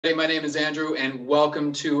Hey, my name is Andrew, and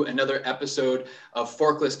welcome to another episode of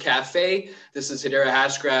Forkless Cafe. This is Hedera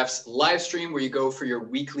Hashgraph's live stream where you go for your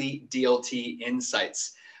weekly DLT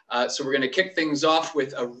insights. So we're going to kick things off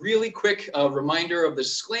with a really quick reminder of the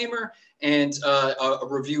disclaimer and a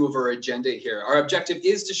review of our agenda here. Our objective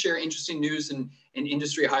is to share interesting news and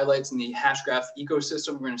industry highlights in the Hashgraph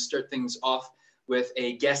ecosystem. We're going to start things off with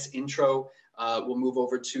a guest intro. We'll move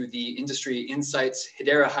over to the industry insights,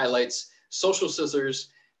 Hedera highlights, social scissors,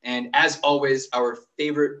 and as always, our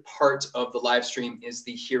favorite part of the live stream is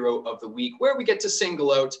the Hero of the Week, where we get to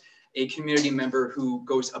single out a community member who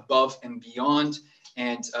goes above and beyond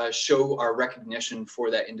and show our recognition for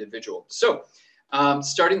that individual. So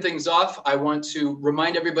starting things off, I want to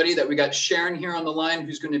remind everybody that we got Sharon here on the line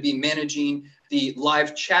who's going to be managing the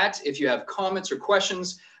live chat. If you have comments or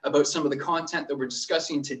questions about some of the content that we're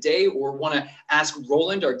discussing today or want to ask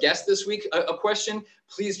Roland, our guest this week, a question,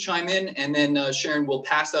 please chime in, and then Sharon will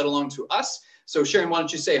pass that along to us. So Sharon, why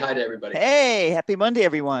don't you say hi to everybody? Hey, happy Monday,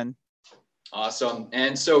 everyone. Awesome.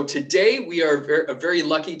 And so today we are very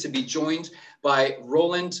lucky to be joined by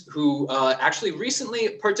Roland, who actually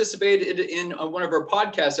recently participated in one of our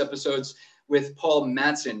podcast episodes with Paul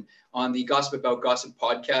Matson on the Gossip About Gossip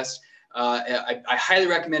podcast. I highly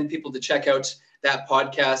recommend people to check out that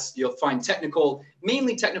podcast. You'll find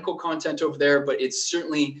mainly technical content over there, but it's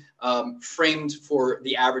certainly framed for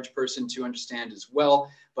the average person to understand as well.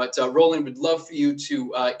 But Roland, would love for you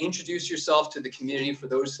to introduce yourself to the community for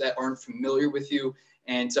those that aren't familiar with you.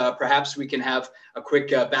 And perhaps we can have a quick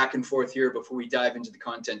back and forth here before we dive into the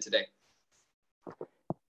content today.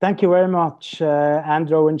 Thank you very much,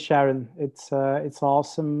 Andrew and Sharon. It's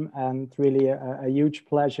awesome and really a huge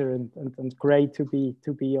pleasure and great to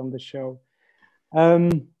be on the show. Where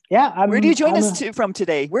do you join us from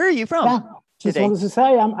today? Where are you from? Yeah, just wanted to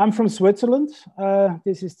say I'm from Switzerland.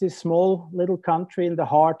 This is this small little country in the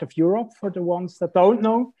heart of Europe for the ones that don't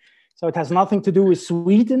know. So it has nothing to do with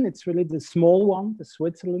Sweden. It's really the small one, the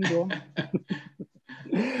Switzerland one.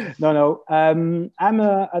 No. I'm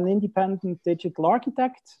an independent digital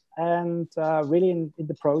architect and really in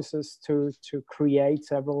the process to create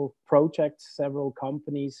several projects, several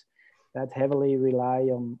companies that heavily rely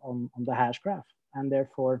on the Hashgraph. And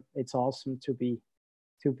therefore, it's awesome to be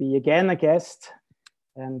again a guest.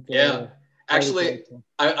 And actually,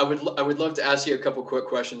 I would love to ask you a couple quick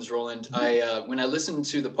questions, Roland. When I listened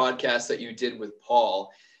to the podcast that you did with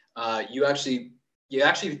Paul, you actually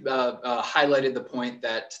highlighted the point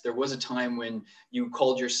that there was a time when you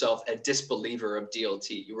called yourself a disbeliever of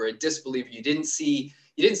DLT. You were a disbeliever. You didn't see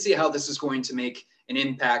how this is going to make an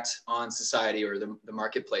impact on society or the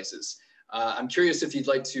marketplaces. I'm curious if you'd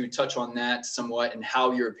like to touch on that somewhat and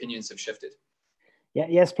how your opinions have shifted.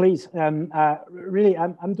 Yes, please. Really,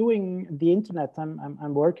 I'm doing the internet.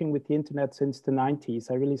 I'm working with the internet since the 90s.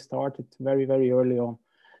 I really started very, very early on.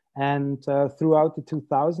 And throughout the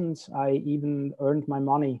 2000s, I even earned my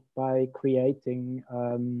money by creating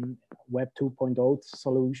Web 2.0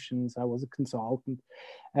 solutions. I was a consultant.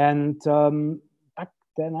 And back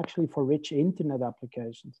then, actually, for rich internet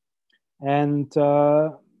applications. And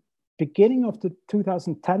beginning of the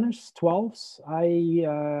 2010s, 12s,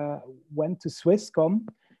 I went to Swisscom,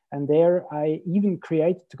 and there I even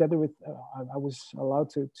created together with, I was allowed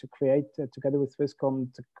to create together with Swisscom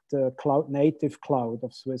the native cloud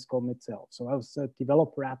of Swisscom itself. So I was a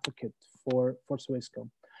developer advocate for Swisscom.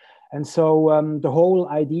 And so the whole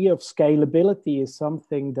idea of scalability is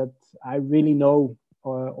something that I really know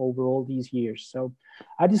over all these years. So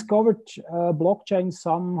I discovered blockchain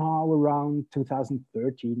somehow around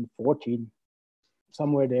 2013, 14,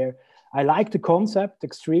 somewhere there. I liked the concept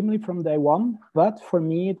extremely from day one, but for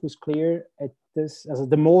me, it was clear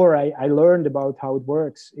the more I learned about how it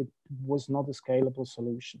works, it was not a scalable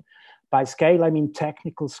solution. By scale, I mean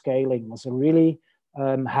technical scaling was really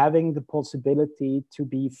having the possibility to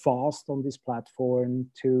be fast on this platform,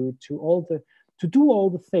 to do all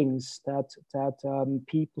the things that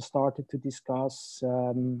people started to discuss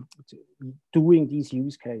doing these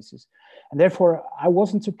use cases. And therefore, I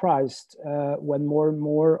wasn't surprised when more and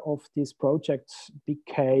more of these projects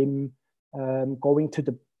became going to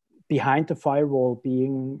the behind the firewall,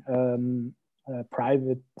 being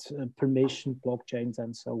private permission blockchains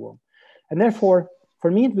and so on. And therefore, for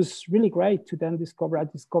me, it was really great to then I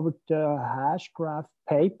discovered the Hashgraph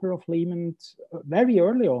paper of Lehman very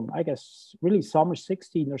early on, I guess, really summer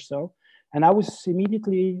 16 or so. And I was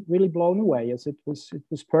immediately really blown away as it was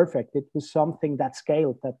perfect. It was something that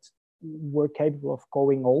scaled, that were capable of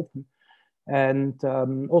going open. And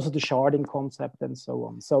also the sharding concept and so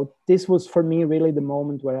on. So this was for me really the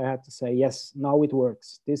moment where I had to say, yes, now it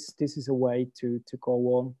works. This is a way to go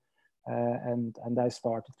on and I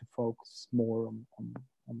started to focus more on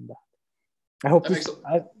that. I hope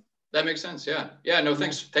that makes sense. Yeah. No,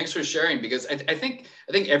 thanks for sharing, because I think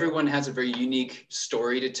everyone has a very unique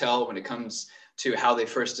story to tell when it comes to how they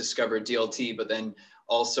first discovered DLT, but then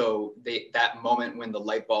also that moment when the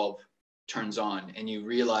light bulb turns on and you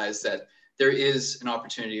realize that there is an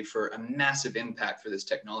opportunity for a massive impact for this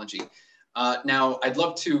technology. Now, I'd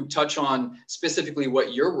love to touch on specifically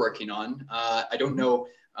what you're working on. I don't know,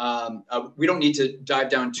 we don't need to dive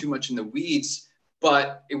down too much in the weeds,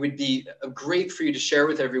 but it would be great for you to share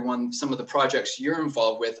with everyone some of the projects you're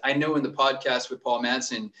involved with. I know in the podcast with Paul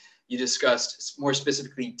Madsen, you discussed more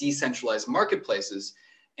specifically decentralized marketplaces.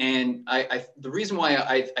 And the reason why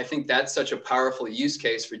I think that's such a powerful use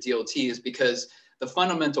case for DLT is because the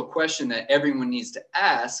fundamental question that everyone needs to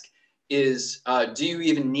ask is, do you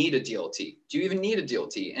even need a DLT? Do you even need a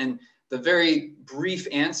DLT? And the very brief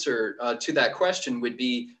answer to that question would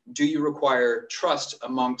be, do you require trust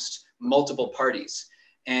amongst multiple parties?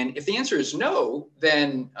 And if the answer is no,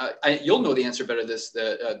 then you'll know the answer better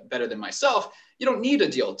than myself. You don't need a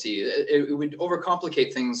DLT. It would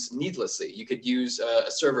overcomplicate things needlessly. You could use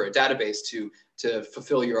a server, a database to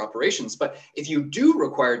fulfill your operations. But if you do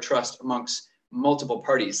require trust amongst multiple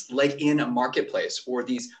parties, like in a marketplace or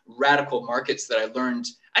these radical markets that I learned,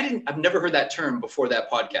 I've never heard that term before that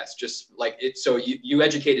podcast, just like it. So you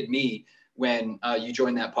educated me when you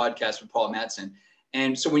joined that podcast with Paul Madsen.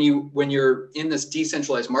 And so when you're in this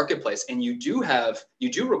decentralized marketplace and you do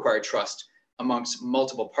require trust amongst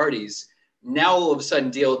multiple parties, now all of a sudden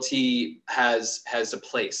DLT has a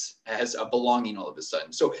place, has a belonging all of a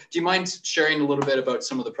sudden. So do you mind sharing a little bit about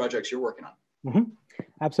some of the projects you're working on? Mm-hmm.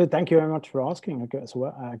 Absolutely. Thank you very much for asking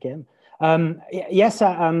again. Yes,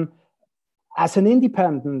 as an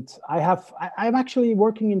independent, I'm actually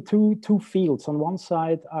working in two fields. On one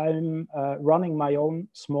side, I'm running my own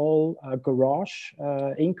small garage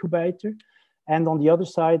incubator, and on the other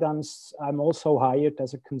side, I'm also hired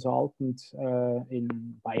as a consultant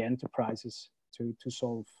by enterprises to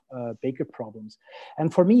solve bigger problems.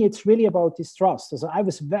 And for me, it's really about this trust. So I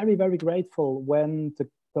was very, very grateful when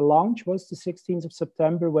the launch was the 16th of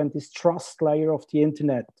September, when this trust layer of the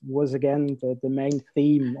internet was again the main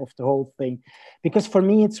theme of the whole thing. Because for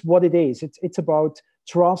me, it's what it is. It's about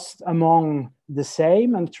trust among the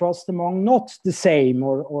same and trust among not the same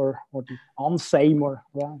or the unsame, or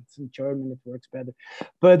well, it's in German, it works better.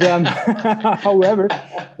 But however,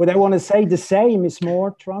 what I want to say, the same is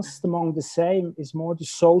more trust among the same is more the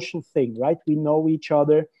social thing, right? We know each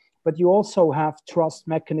other, but you also have trust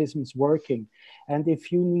mechanisms working. And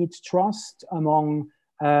if you need trust among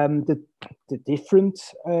the different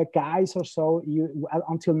guys or so,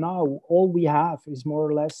 until now, all we have is more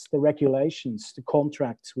or less the regulations, the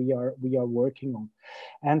contracts we are working on.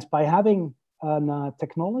 And by having a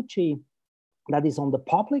technology that is on the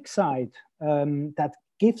public side, that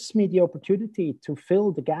gives me the opportunity to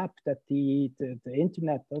fill the gap that the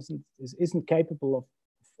internet isn't capable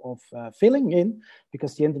of filling in,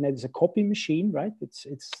 because the internet is a copy machine, right?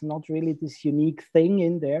 It's not really this unique thing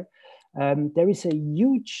in there. There is a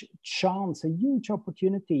huge chance, a huge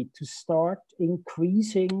opportunity to start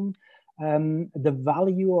increasing the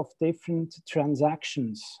value of different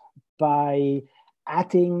transactions by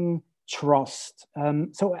adding trust.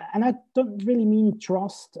 And I don't really mean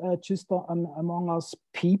trust just among us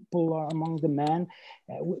people or among the men.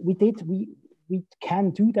 We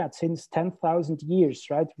can do that since 10,000 years,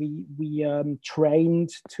 right? We trained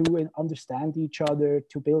to understand each other,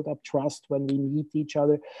 to build up trust when we meet each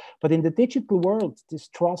other. But in the digital world, this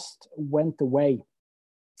trust went away.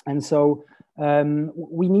 And so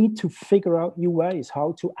we need to figure out new ways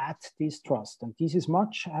how to add this trust. And this has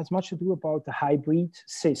much to do about the hybrid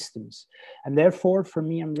systems. And therefore, for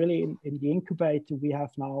me, I'm really in the incubator. We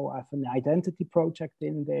have now an identity project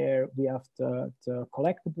in there. We have the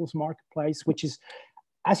collectibles marketplace, which is,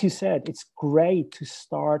 as you said, it's great to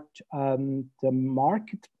start the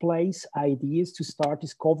marketplace ideas, to start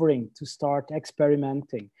discovering, to start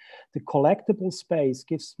experimenting. The collectible space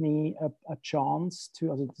gives me a chance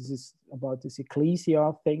to, this is about this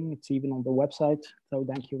Ecclesia thing, it's even on the website. So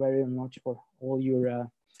thank you very much for all your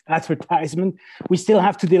advertisement. We still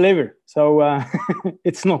have to deliver. So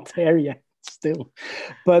it's not there yet still.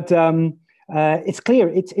 But it's clear,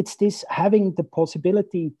 it's this having the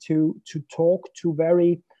possibility to talk to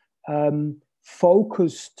very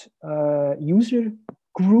focused user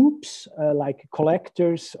groups, like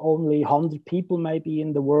collectors, only 100 people maybe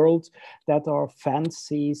in the world that are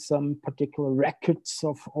fancy some particular records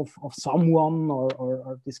of someone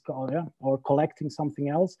or this guy, or collecting something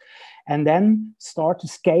else, and then start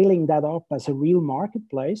scaling that up as a real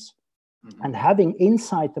marketplace. and having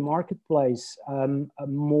inside the marketplace a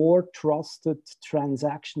more trusted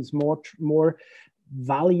transactions, more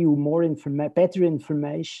value, better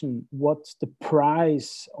information, what the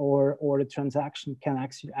price or a transaction can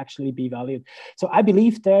actually be valued. So I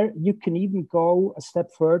believe there you can even go a step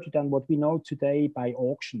further than what we know today by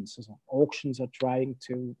auctions. So auctions are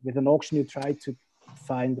with an auction you try to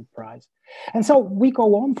find the price. And so we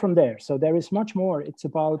go on from there. So there is much more. It's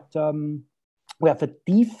about we have a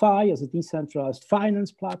DeFi as a decentralized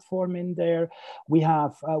finance platform in there. We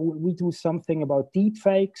have we do something about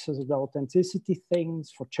deepfakes, as the authenticity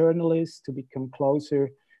things for journalists to become closer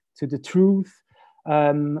to the truth.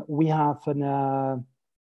 We have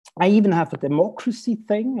I even have a democracy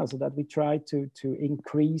thing, also that we try to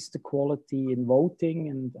increase the quality in voting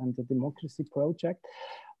and the democracy project.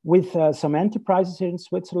 With some enterprises here in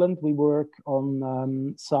Switzerland, we work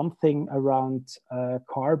on something around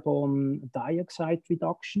carbon dioxide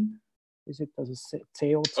reduction. Is it as a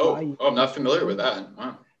CO2? Oh, I'm not familiar with that.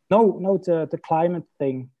 Wow. No, the climate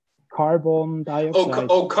thing, carbon dioxide.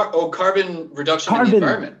 Carbon reduction in the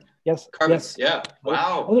environment. Yes. Carbon. Yes. Yeah.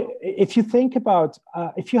 Wow. If you think about,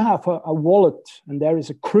 if you have a wallet and there is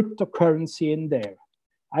a cryptocurrency in there,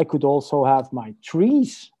 I could also have my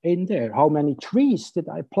trees in there. How many trees did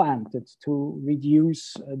I planted to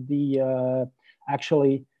reduce the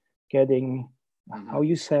actually getting, how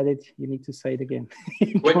you said it, you need to say it again.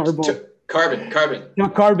 Carbon. No,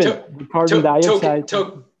 carbon dioxide.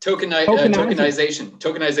 Tokenization.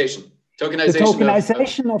 The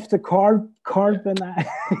tokenization of the carbon.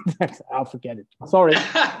 I'll forget it. Sorry.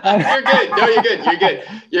 You're good. No, you're good.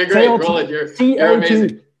 You're great, Roland. You're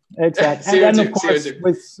amazing. Exactly. And then, of course,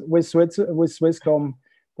 with Swisscom,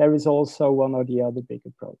 there is also one or the other bigger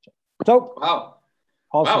project. So wow.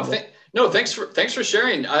 Awesome. Wow. Thanks for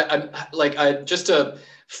sharing. I just to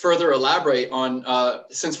further elaborate on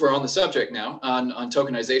since we're on the subject now on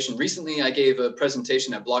tokenization. Recently, I gave a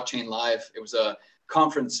presentation at Blockchain Live. It was a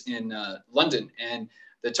conference in London, and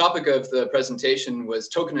the topic of the presentation was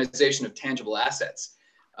tokenization of tangible assets.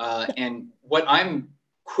 And what I'm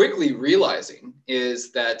quickly realizing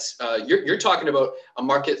is that you're talking about a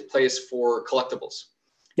marketplace for collectibles.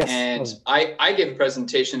 Yes. And I gave a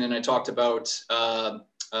presentation and I talked about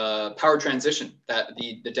power transition, that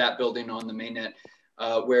the DApp building on the mainnet,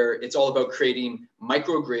 where it's all about creating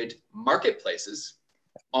microgrid marketplaces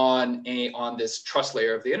on this trust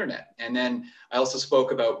layer of the internet. And then I also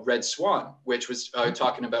spoke about Red Swan, which was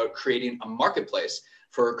talking about creating a marketplace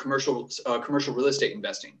for commercial real estate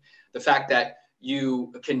investing. The fact that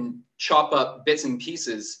you can chop up bits and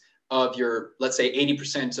pieces of your, let's say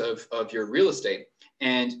 80% of your real estate,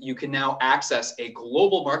 and you can now access a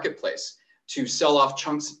global marketplace to sell off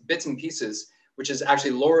chunks, bits and pieces, which is actually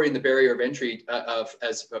lowering the barrier of entry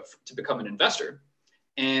to become an investor.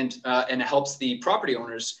 And it helps the property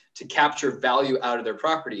owners to capture value out of their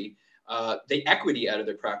property, the equity out of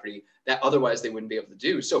their property that otherwise they wouldn't be able to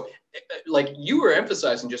do. So like you were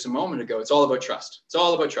emphasizing just a moment ago, it's all about trust. It's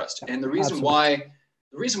all about trust. And the reason why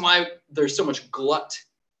there's so much glut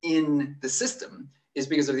in the system is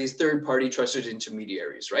because of these third-party trusted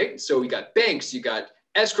intermediaries, right? So you got banks, you got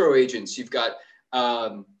escrow agents, you've got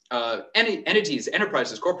entities,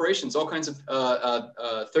 enterprises, corporations, all kinds of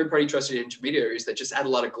third-party trusted intermediaries that just add a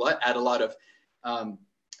lot of glut, add a lot of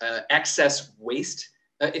excess waste,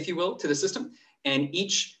 if you will, to the system. And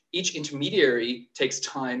each intermediary takes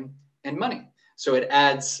time and money. So it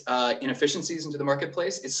adds inefficiencies into the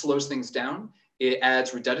marketplace. It slows things down. It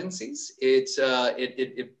adds redundancies. It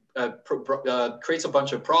creates a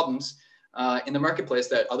bunch of problems in the marketplace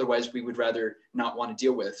that otherwise we would rather not want to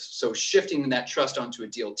deal with. So shifting that trust onto a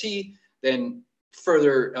DLT then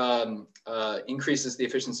further increases the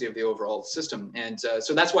efficiency of the overall system. And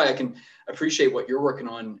so that's why I can appreciate what you're working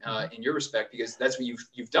on in your respect, because that's what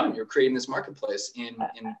you've done. You're creating this marketplace in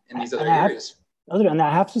these other areas. And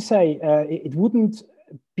I have to say, it wouldn't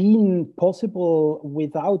been possible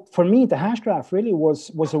without, for me, the Hashgraph really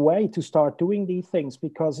was a way to start doing these things,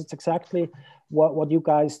 because it's exactly what you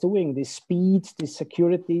guys doing, the speed, the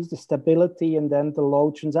securities, the stability, and then the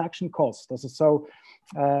low transaction cost. So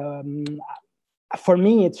for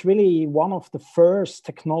me, it's really one of the first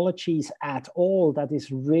technologies at all that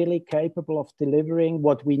is really capable of delivering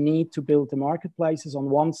what we need to build the marketplaces on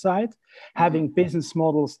one side, having business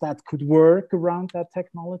models that could work around that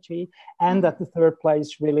technology, and at the third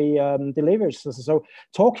place really delivers. So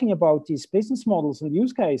talking about these business models and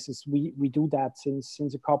use cases, we do that since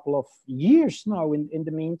a couple of years now in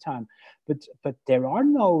the meantime, but there are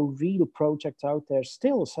no real projects out there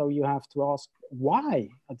still. So you have to ask why.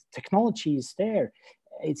 The technology is there.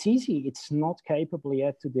 It's easy. It's not capable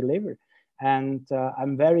yet to deliver. And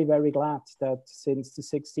I'm very, very glad that since the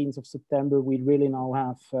 16th of September, we really now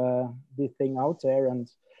have the thing out there. And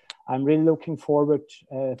I'm really looking forward.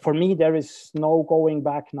 For me, there is no going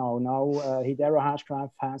back now. Now, Hedera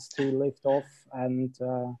Hashgraph has to lift off. And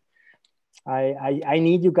I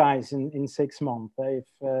need you guys in 6 months.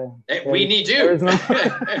 Hey, we need you.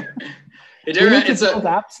 Hedera, it's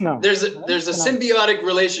apps now. There's a symbiotic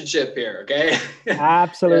relationship here, okay?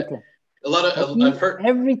 Absolutely. A lot of I've heard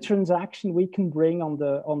every transaction we can bring on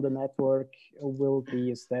the network will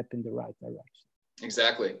be a step in the right direction.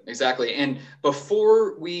 Exactly. And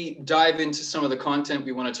before we dive into some of the content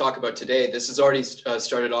we want to talk about today, this has already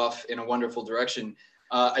started off in a wonderful direction.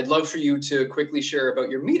 I'd love for you to quickly share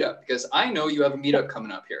about your meetup, because I know you have a meetup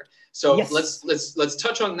coming up here. So yes. let's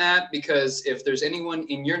touch on that, because if there's anyone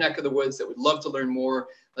in your neck of the woods that would love to learn more,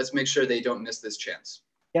 let's make sure they don't miss this chance.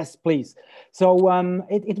 Yes, please. So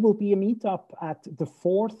it will be a meetup at the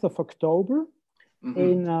 4th of October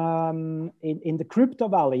in the Crypto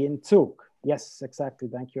Valley in Zug. Yes, exactly.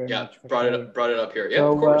 Thank you very much. Brought it up here. Yeah,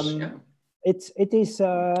 so, of course. It is.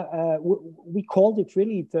 We called it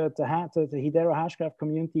really the Hedera Hashgraph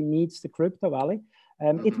community meets the Crypto Valley.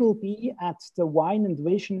 It will be at the Wine and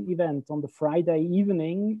Vision event on the Friday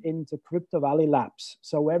evening in the Crypto Valley Labs.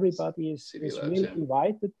 So everybody is really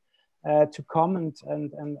invited to come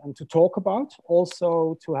and to talk about,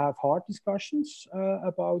 also to have hard discussions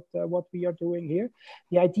about what we are doing here.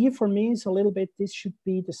 The idea for me is a little bit, this should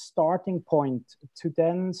be the starting point to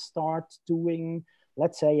then start doing,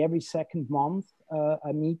 let's say, every second month,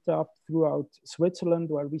 a meetup throughout Switzerland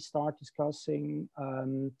where we start discussing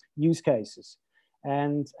use cases.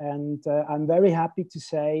 And I'm very happy to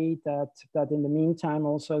say that in the meantime,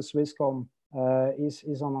 also Swisscom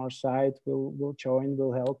is on our side, will join,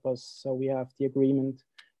 will help us. So we have the agreement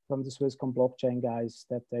from the Swisscom blockchain guys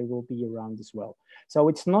that they will be around as well. So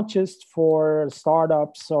it's not just for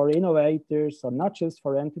startups or innovators, or not just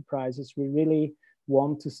for enterprises. We really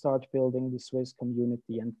want to start building the Swiss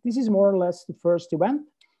community. And this is more or less the first event.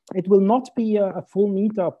 It will not be a full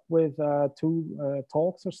meetup with 2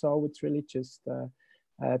 talks or so. It's really just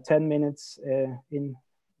 10 minutes in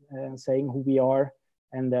saying who we are.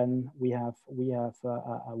 And then we have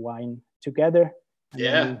a wine together. And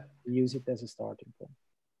then we use it as a starting point.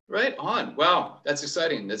 Right on. Wow, that's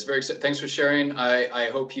exciting. That's very exciting. Thanks for sharing. I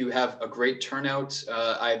hope you have a great turnout.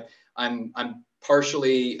 I'm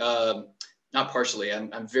partially, not partially.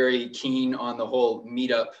 I'm very keen on the whole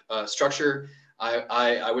meetup structure.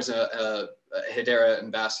 I was a Hedera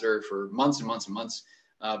ambassador for months and months and months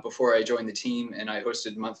before I joined the team, and I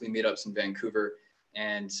hosted monthly meetups in Vancouver.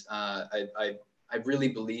 And I really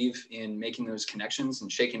believe in making those connections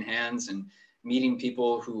and shaking hands and meeting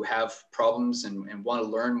people who have problems and want to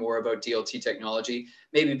learn more about DLT technology,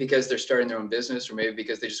 maybe because they're starting their own business, or maybe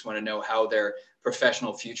because they just want to know how their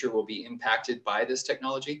professional future will be impacted by this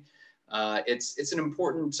technology. It's an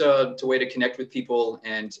important way to connect with people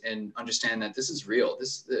and understand that this is real.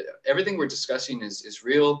 Everything we're discussing is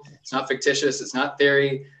real. It's not fictitious. It's not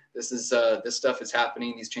theory. This stuff is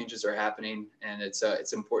happening. These changes are happening, and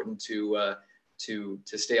it's important to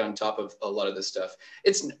stay on top of a lot of this stuff.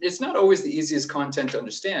 It's not always the easiest content to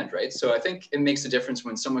understand, right? So I think it makes a difference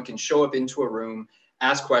when someone can show up into a room,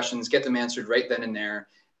 ask questions, get them answered right then and there.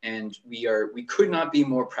 And we could not be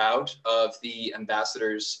more proud of the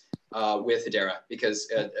ambassadors with Hedera,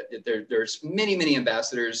 because there's many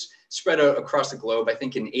ambassadors spread out across the globe. I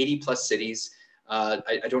think in 80+ cities.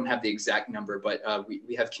 I don't have the exact number, but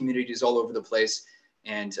we have communities all over the place.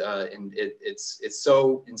 And it's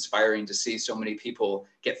so inspiring to see so many people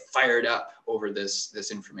get fired up over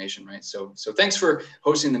this information, right? So thanks for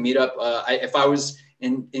hosting the meetup. If I was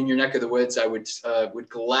in your neck of the woods, I would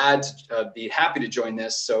be happy to join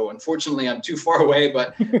this. So unfortunately, I'm too far away,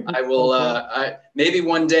 but I will. Maybe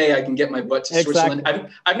one day I can get my butt to Switzerland.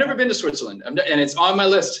 I've never been to Switzerland, and it's on my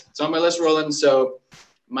list. It's on my list, Roland. So.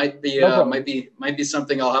 Might be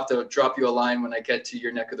something I'll have to drop you a line when I get to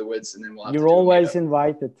your neck of the woods, and then we'll have You're always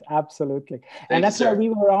invited, absolutely. And that's why we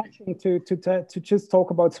were asking to just talk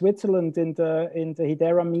about Switzerland in the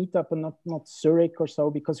Hedera meetup, and not Zurich or so,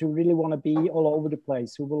 because we really want to be all over the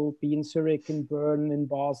place. We will be in Zurich, in Bern, in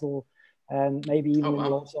Basel, and maybe even in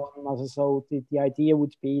Lausanne. So the idea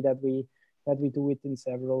would be that we do it in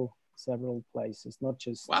several places, not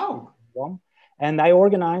just one. And I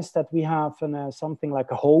organized that we have something like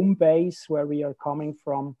a home base where we are coming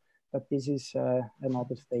from, but this is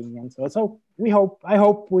another thing. And so I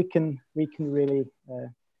hope we can really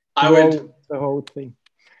the whole thing.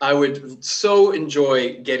 I would so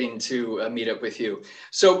enjoy getting to meet up with you.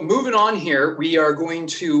 So moving on here, we are going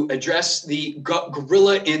to address the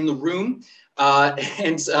gorilla in the room.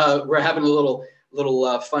 We're having a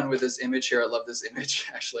little fun with this image here. I love this image,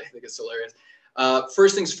 actually. I think it's hilarious.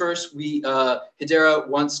 First things first, Hedera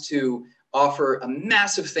wants to offer a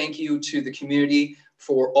massive thank you to the community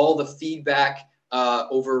for all the feedback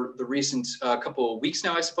over the recent couple of weeks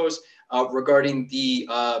now, I suppose, regarding the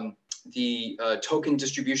token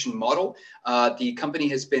distribution model. The company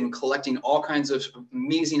has been collecting all kinds of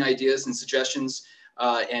amazing ideas and suggestions.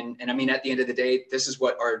 And I mean, at the end of the day, this is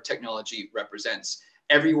what our technology represents.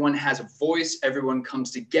 Everyone has a voice, everyone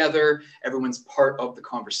comes together, everyone's part of the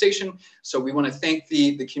conversation. So we want to thank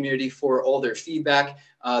the community for all their feedback.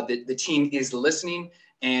 The team is listening,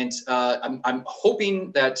 and I'm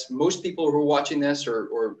hoping that most people who are watching this,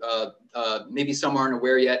 or maybe some aren't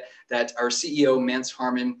aware yet, that our CEO, Mance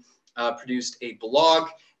Harmon, produced a blog,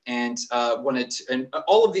 and and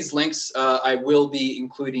all of these links I will be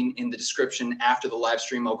including in the description after the live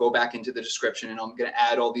stream. I'll go back into the description, and I'm going to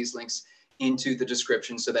add all these links into the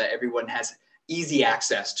description so that everyone has easy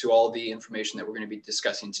access to all the information that we're going to be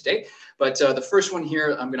discussing today. But the first one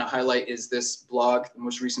here I'm going to highlight is this blog, the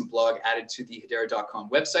most recent blog added to the Hedera.com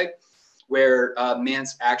website, where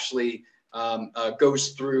Mance actually goes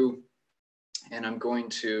through, and I'm going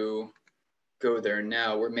to go there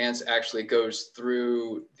now, where Mance actually goes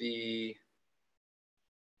through the,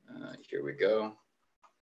 here we go.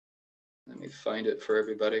 Let me find it for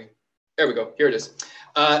everybody. There we go, here it is.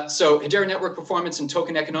 So Hedera Network Performance and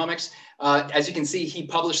Token Economics. As you can see, he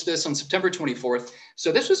published this on September 24th.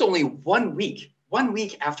 So this was only 1 week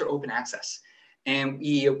after open access. And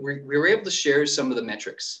we were able to share some of the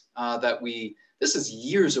metrics this is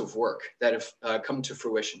years of work that have come to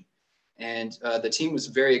fruition. And the team was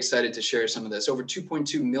very excited to share some of this. Over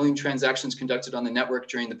 2.2 million transactions conducted on the network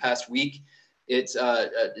during the past week. And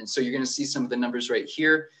so you're going to see some of the numbers right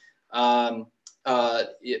here.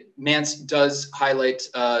 Mance does highlight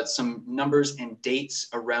some numbers and dates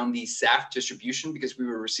around the SAF distribution, because we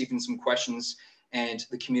were receiving some questions and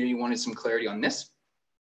the community wanted some clarity on this.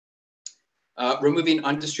 Removing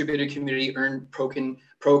undistributed community earned program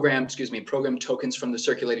tokens from the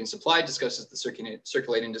circulating supply, discusses the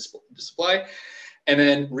circulating supply, and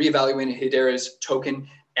then reevaluating Hedera's token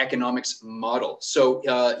economics model. So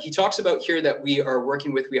he talks about here that we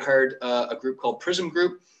hired a group called Prism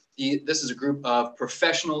Group. This is a group of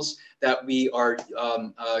professionals that we are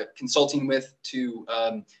consulting with to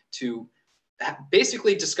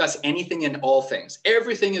basically discuss anything and all things.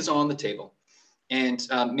 Everything is on the table. And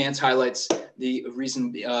Mance highlights the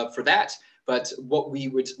reason for that. But what we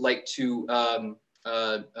would like to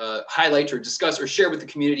highlight or discuss or share with the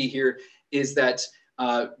community here is that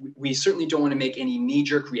we certainly don't want to make any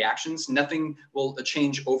knee-jerk reactions. Nothing will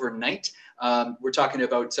change overnight. We're talking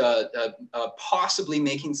about possibly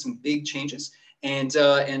making some big changes, and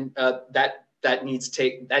that needs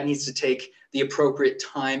to take the appropriate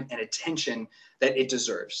time and attention that it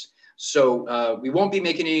deserves. So we won't be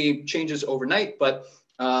making any changes overnight, but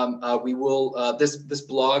we will. This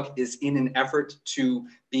blog is in an effort to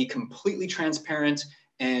be completely transparent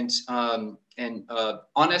and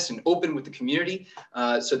honest and open with the community,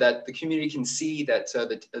 so that the community can see that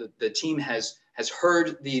the team has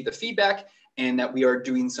heard the feedback and that we are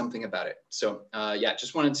doing something about it. So yeah,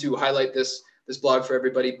 just wanted to highlight this blog for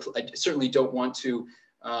everybody. I certainly don't want to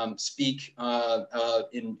speak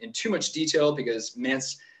in too much detail, because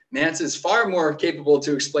Mance is far more capable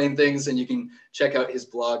to explain things, and you can check out his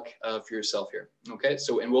blog for yourself here. Okay,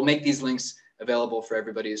 so, and we'll make these links available for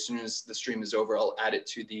everybody as soon as the stream is over. I'll add it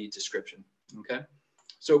to the description. Okay,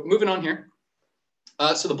 so moving on here.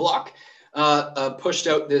 So the block pushed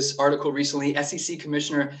out this article recently. SEC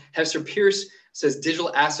Commissioner Hester Peirce says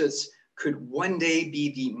digital assets could one day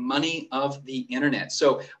be the money of the internet.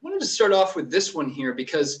 So I wanted to start off with this one here,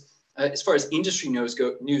 because as far as industry news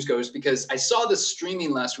goes, because I saw this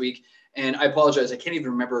streaming last week, and I apologize, I can't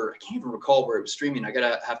even recall where it was streaming. I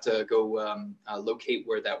have to go locate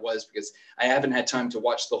where that was, because I haven't had time to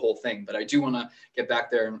watch the whole thing, but I do want to get back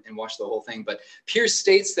there and watch the whole thing. But Peirce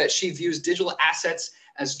states that she views digital assets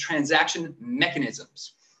as transaction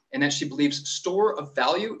mechanisms, and that she believes store of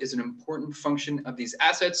value is an important function of these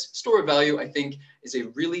assets. Store of value, I think, is a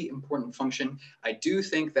really important function. I do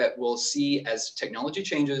think that we'll see, as technology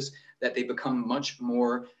changes, that they become much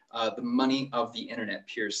more the money of the internet,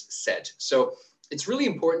 Peirce said. So it's really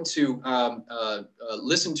important to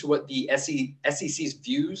listen to what the SEC's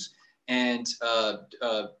views and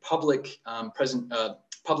public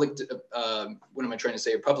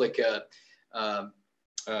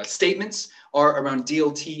statements are around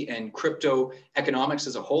DLT and crypto economics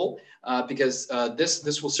as a whole, because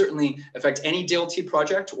this will certainly affect any DLT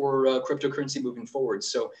project or cryptocurrency moving forward.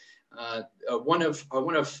 So one of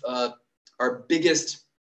our biggest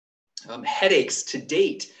headaches to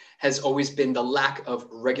date has always been the lack of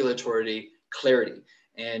regulatory clarity.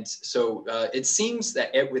 And so it seems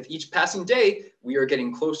that with each passing day, we are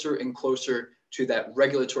getting closer and closer to that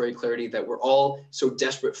regulatory clarity that we're all so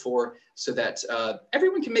desperate for, so that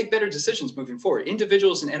everyone can make better decisions moving forward,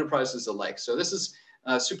 individuals and enterprises alike. So this is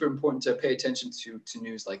super important to pay attention to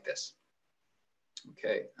news like this.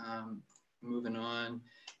 Okay, moving on.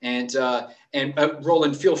 And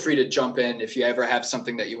Roland, feel free to jump in if you ever have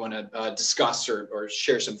something that you want to discuss or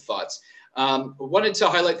share some thoughts. Wanted to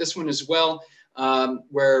highlight this one as well,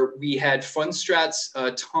 where we had Fundstrat's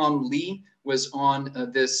Tom Lee was on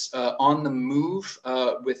this On the Move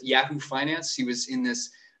with Yahoo Finance. He was in this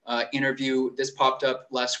interview. This popped up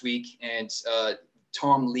last week, and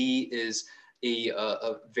Tom Lee is a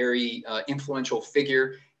very influential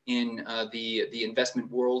figure in the investment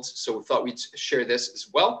world. So we thought we'd share this as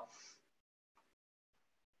well.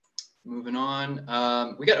 Moving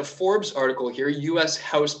on, we got a Forbes article here. U.S.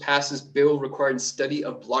 House passes bill requiring study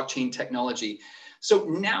of blockchain technology. So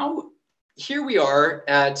now here we are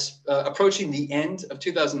at approaching the end of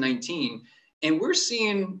 2019, and we're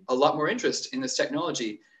seeing a lot more interest in this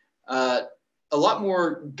technology. A lot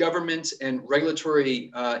more government and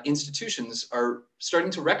regulatory institutions are starting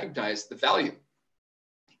to recognize the value,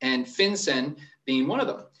 and FinCEN being one of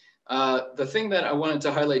them. The thing that I wanted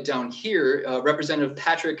to highlight down here, Representative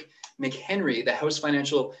Patrick McHenry, the House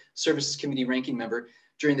Financial Services Committee ranking member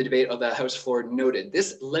during the debate of the House floor, noted,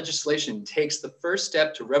 this legislation takes the first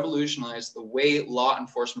step to revolutionize the way law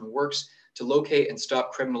enforcement works to locate and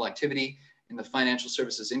stop criminal activity in the financial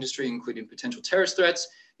services industry, including potential terrorist threats,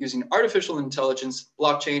 using artificial intelligence,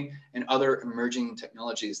 blockchain, and other emerging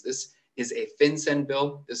technologies. This is a FinCEN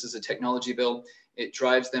bill. This is a technology bill. It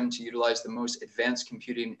drives them to utilize the most advanced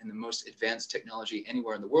computing and the most advanced technology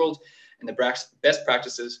anywhere in the world, and the best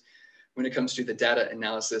practices when it comes to the data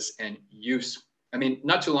analysis and use. I mean,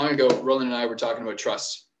 not too long ago, Roland and I were talking about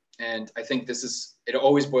trust. And I think it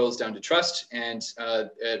always boils down to trust. And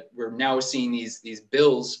we're now seeing these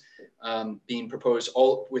bills being proposed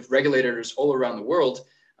all with regulators all around the world,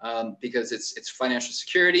 because it's financial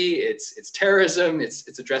security, it's terrorism,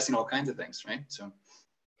 it's addressing all kinds of things, right? So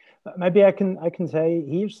maybe I can say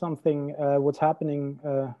here's something what's happening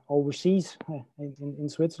overseas in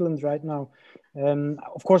Switzerland right now.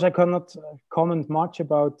 Of course, I cannot comment much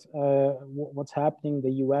about what's happening in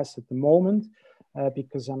the US at the moment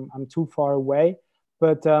because I'm too far away.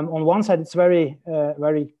 But on one side, it's very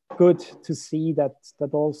good to see that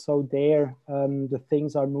also there the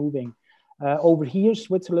things are moving. Over here,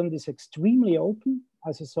 Switzerland is extremely open.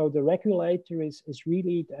 So the regulator is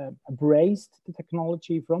really embraced the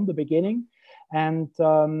technology from the beginning. And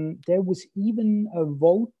there was even a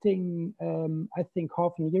voting, I think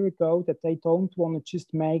half a year ago, that they don't want to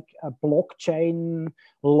just make a blockchain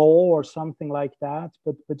law or something like that,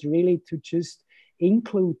 but really to just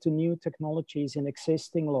include the new technologies in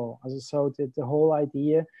existing law. So the whole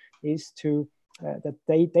idea is to that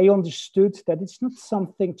they understood that it's not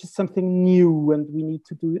just something new and we need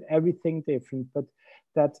to do everything different, but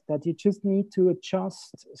that you just need to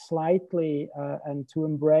adjust slightly and to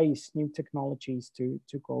embrace new technologies to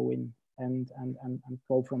go in and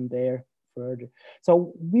go from there further.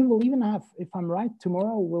 So we will even have, if I'm right,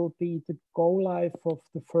 tomorrow will be the go live of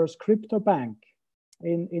the first crypto bank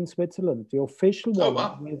in Switzerland, the official one. Oh,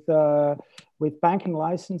 wow. With banking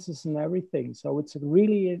licenses and everything. So it's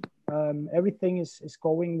really everything is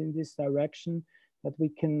going in this direction, that we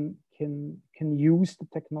can use the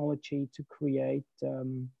technology to create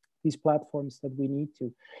these platforms that we need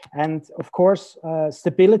to. And of course,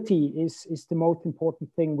 stability is the most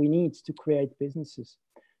important thing we need to create businesses.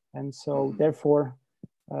 And so therefore,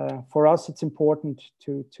 for us, it's important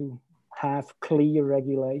to have clear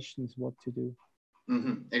regulations what to do.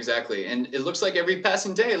 Mm-hmm, exactly. And it looks like every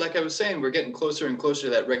passing day, like I was saying, we're getting closer and closer to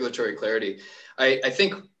that regulatory clarity. I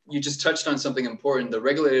think you just touched on something important. The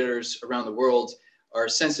regulators around the world are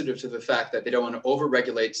sensitive to the fact that they don't want to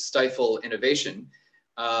overregulate, stifle innovation.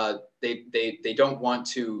 They don't want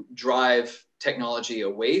to drive technology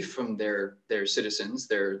away from their citizens,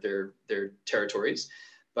 their territories,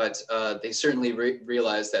 but they certainly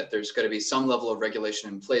realize that there's got to be some level of regulation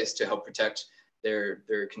in place to help protect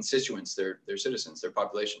their constituents, their citizens, their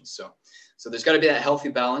populations. So there's got to be that healthy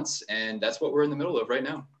balance, and that's what we're in the middle of right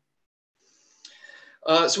now.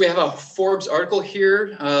 So we have a Forbes article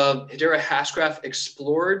here, Hedera Hashgraph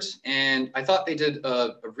Explored, and I thought they did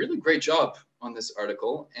a really great job on this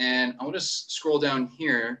article. And I want to scroll down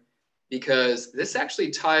here because this actually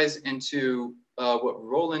ties into what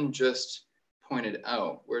Roland just pointed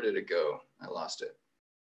out. Where did it go? I lost it.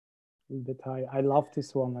 I love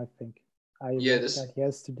this one, I think. I read that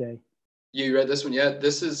yesterday. You read this one? Yeah,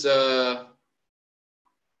 this is,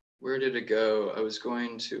 where did it go? I was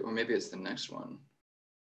going to, or maybe it's the next one.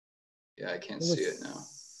 Yeah, I can't see it now.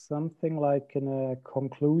 Something like in a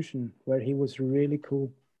conclusion where he was really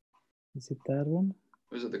cool. Is it that one?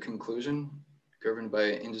 Was it the conclusion? Governed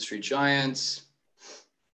by industry giants.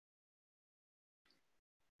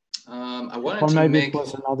 I wanted to make. It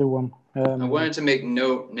was another one. I wanted to make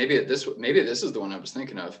note. Maybe this is the one I was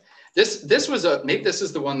thinking of. This was maybe this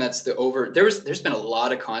is the one that's the over. There's been a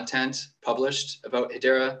lot of content published about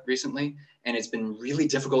Hedera recently, and it's been really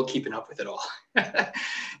difficult keeping up with it all.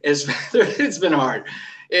 It's been hard.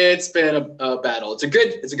 It's been a battle. It's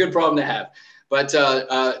a good problem to have. But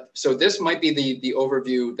so this might be the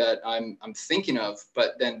overview that I'm thinking of.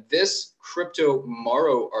 But then this Crypto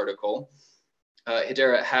Morrow article,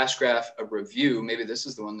 Hedera Hashgraph, a review. Maybe this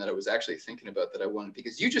is the one that I was actually thinking about that I wanted,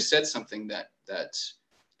 because you just said something that's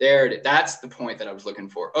the point that I was looking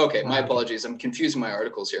for. Okay, my apologies. I'm confusing my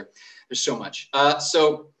articles here. There's so much.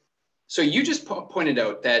 So you just pointed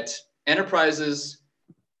out that enterprises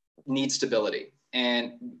need stability.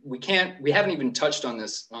 And we haven't even touched on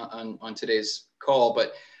this on today's call,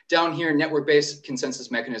 but down here, network-based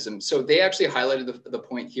consensus mechanism. So they actually highlighted the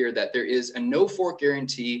point here that there is a no fork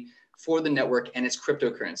guarantee for the network and its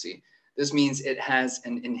cryptocurrency. This means it has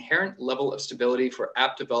an inherent level of stability for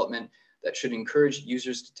app development that should encourage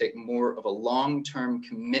users to take more of a long-term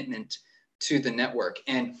commitment to the network.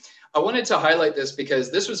 And I wanted to highlight this because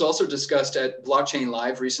this was also discussed at Blockchain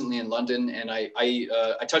Live recently in London, and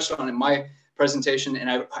I touched on it in my presentation, and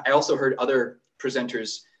I also heard other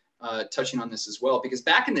presenters touching on this as well, because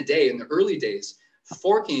back in the day, in the early days,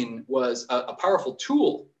 forking was a powerful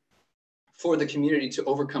tool for the community to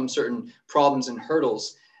overcome certain problems and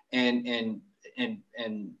hurdles and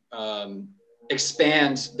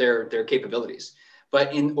expand their capabilities.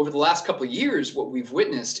 But over the last couple of years, what we've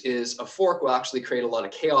witnessed is a fork will actually create a lot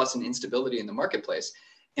of chaos and instability in the marketplace.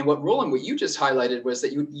 And what you just highlighted was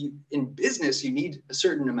that you in business, you need a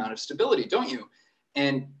certain amount of stability, don't you?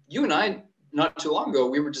 And you and I, not too long ago,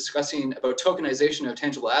 we were discussing about tokenization of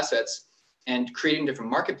tangible assets and creating different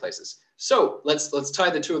marketplaces. So let's tie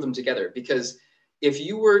the two of them together, because if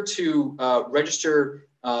you were to register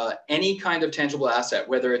any kind of tangible asset,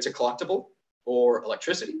 whether it's a collectible or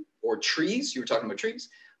electricity or trees, you were talking about trees,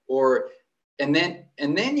 and then the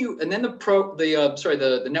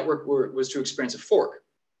network was to experience a fork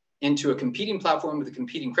into a competing platform with a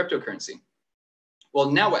competing cryptocurrency.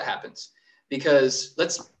 Well, now what happens? Because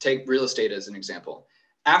let's take real estate as an example.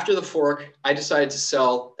 After the fork, I decided to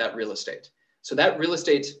sell that real estate. So that real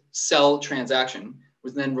estate sell transaction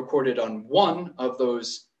was then recorded on one of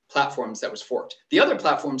those platforms that was forked. The other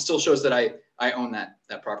platform still shows that I own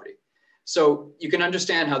that property. So you can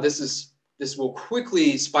understand how this will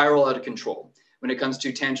quickly spiral out of control when it comes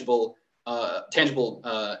to tangible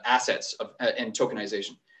assets and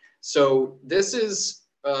tokenization. So this is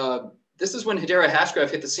when Hedera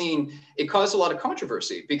Hashgraph hit the scene. It caused a lot of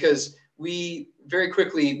controversy because we very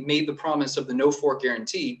quickly made the promise of the no fork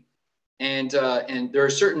guarantee, and there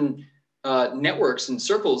are certain networks and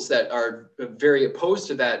circles that are very opposed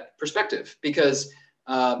to that perspective because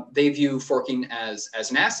they view forking as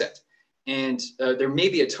an asset. And there may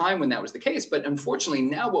be a time when that was the case, but unfortunately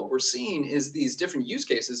now what we're seeing is these different use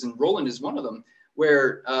cases, and Roland is one of them,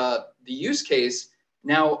 where the use case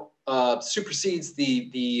now supersedes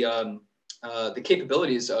the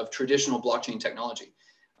capabilities of traditional blockchain technology.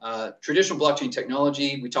 Traditional blockchain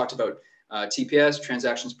technology, we talked about TPS,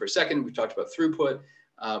 transactions per second. We talked about throughput.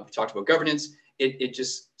 We talked about governance. It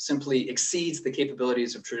just simply exceeds the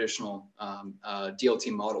capabilities of traditional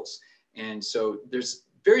DLT models. And so there's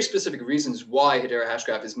very specific reasons why Hedera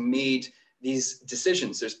Hashgraph has made these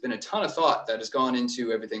decisions. There's been a ton of thought that has gone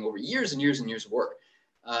into everything over years and years and years of work,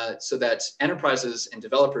 so that enterprises and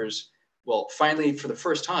developers will finally, for the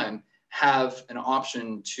first time, have an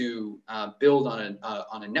option to build on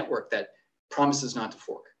a network that promises not to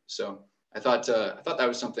fork. So I thought that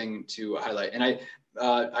was something to highlight. And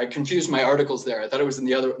I confused my articles there. I thought it was in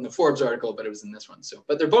the Forbes article, but it was in this one. So,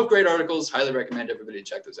 but they're both great articles. Highly recommend everybody to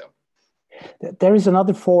check those out. There is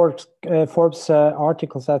another Forbes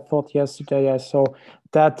articles I thought yesterday I saw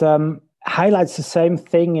that highlights the same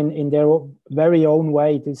thing in their very own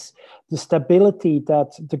way. The stability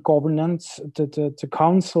that the governance, the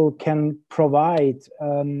council can provide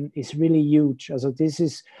is really huge. So this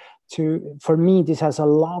is for me, this has a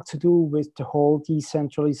lot to do with the whole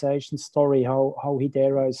decentralization story, how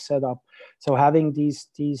Hedera is set up. So having these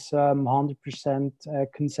 100%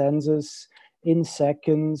 consensus in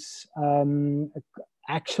seconds,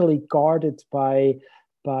 actually guarded by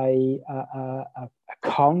a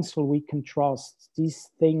council we can trust. These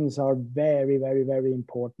things are very, very, very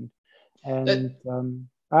important. And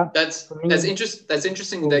that's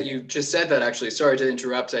interesting that you just said that. Actually, sorry to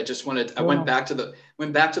interrupt. I went back to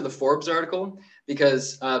the Forbes article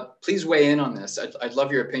because please weigh in on this. I'd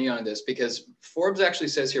love your opinion on this, because Forbes actually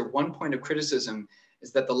says here one point of criticism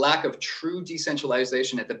is that the lack of true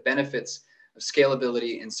decentralization at the benefits of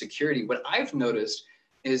scalability and security. What I've noticed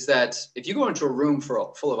is that if you go into a room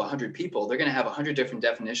full of 100 people, they're going to have 100 different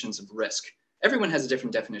definitions of risk. Everyone has a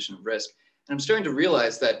different definition of risk. And I'm starting to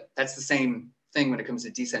realize that that's the same thing when it comes to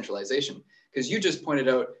decentralization, because you just pointed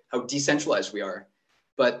out how decentralized we are.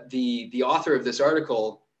 But the author of this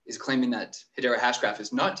article is claiming that Hedera Hashgraph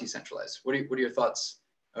is not decentralized. What are your thoughts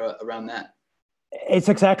around that? It's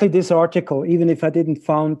exactly this article, even if I didn't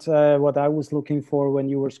find what I was looking for when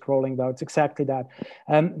you were scrolling down. It's exactly that.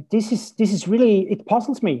 This is really, it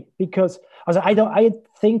puzzles me, because I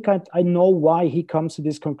think I know why he comes to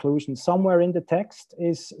this conclusion. Somewhere in the text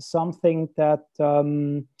is something that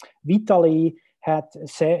Vitaly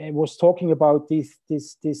was talking about this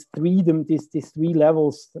freedom, these three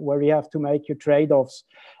levels where you have to make your trade-offs.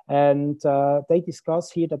 And they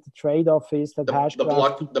discuss here that the trade-off is that the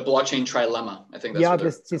blockchain trilemma. I think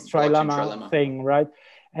that's this trilemma thing, right?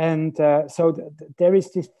 And so there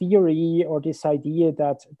is this theory or this idea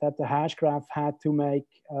that the Hashgraph had to make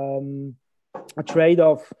a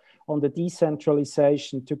trade-off on the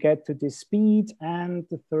decentralization to get to this speed, and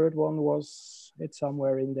the third one was, it's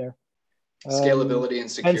somewhere in there. Scalability and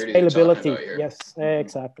security. And scalability, yes,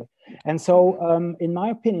 exactly. And so, in my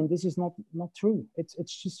opinion, this is not true. It's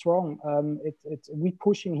just wrong. We're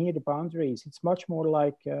pushing here the boundaries. It's much more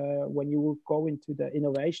like when you go into the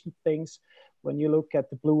innovation things, when you look at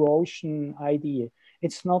the blue ocean idea.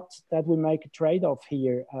 It's not that we make a trade-off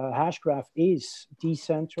here. Hashgraph is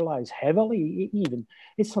decentralized heavily. Even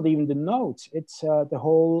it's not even the nodes. It's the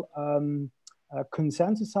whole.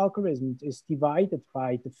 Consensus algorithm is divided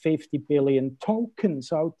by the 50 billion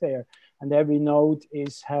tokens out there, and every node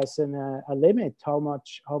has a limit how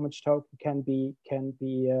much token can be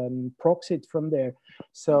proxied from there.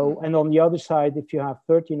 So, and on the other side, if you have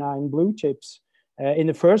 39 blue chips, in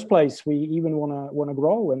the first place, we even want to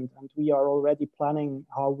grow, and we are already planning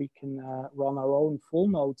how we can run our own full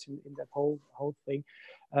nodes in that whole thing.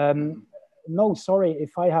 No, sorry,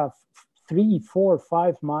 if I have 3, 4,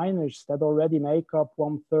 5 miners that already make up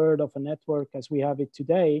 1/3 of a network as we have it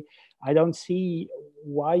today, I don't see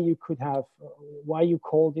why you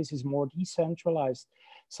call this is more decentralized.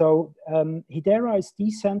 So Hedera is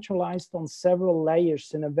decentralized on several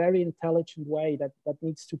layers in a very intelligent way that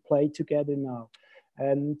needs to play together now.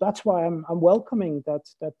 And that's why I'm welcoming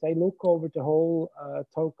that they look over the whole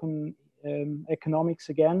token economics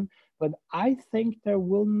again. But I think they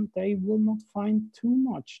will not find too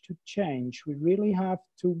much to change. We really have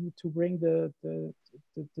to bring the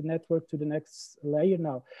network to the next layer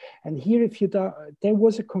now. And here, there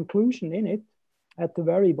was a conclusion in it at the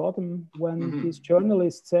very bottom when this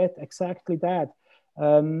journalist said exactly that,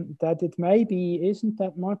 that it maybe isn't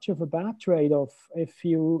that much of a bad trade-off if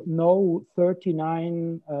you know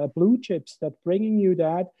 39 blue chips that bringing you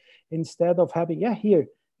that, instead of having, here,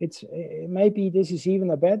 maybe this is even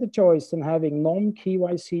a better choice than having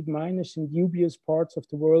non-KYC miners in dubious parts of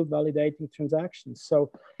the world validating transactions. So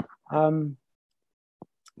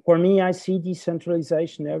for me, I see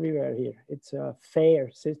decentralization everywhere here. It's fair.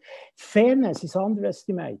 Fairness is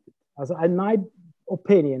underestimated. In my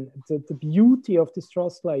opinion, the beauty of this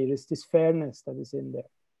trust layer is this fairness that is in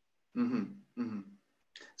there.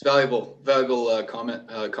 It's valuable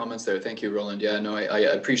comments there. Thank you, Roland. Yeah, no, I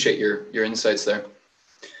appreciate your insights there.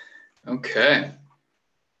 Okay.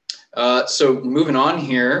 So moving on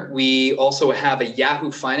here, we also have a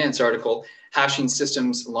Yahoo Finance article, Hashing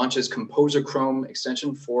Systems launches Composer Chrome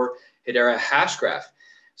extension for Hedera Hashgraph.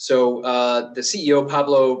 So the CEO,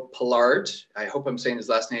 Pablo Pallard, I hope I'm saying his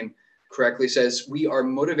last name correctly, says, we are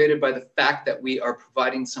motivated by the fact that we are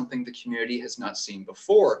providing something the community has not seen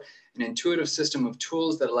before, an intuitive system of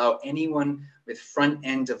tools that allow anyone with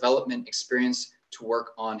front-end development experience to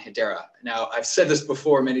work on Hedera. Now, I've said this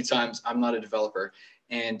before many times, I'm not a developer,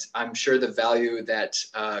 and I'm sure the value that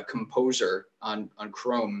Composer on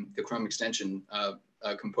Chrome, the Chrome extension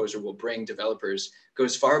Composer will bring developers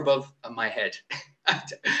goes far above my head.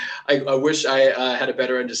 I wish I had a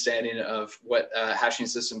better understanding of what Hashing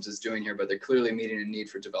Systems is doing here, but they're clearly meeting a need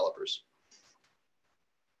for developers.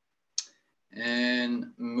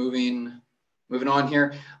 And moving on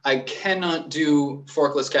here, I cannot do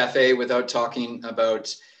Forkless Cafe without talking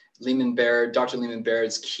about Dr. Lehman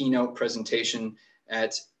Baird's keynote presentation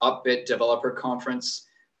at Upbit Developer Conference.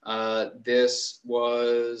 This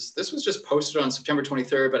was just posted on September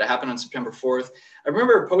 23rd, but it happened on September 4th. I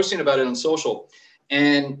remember posting about it on social,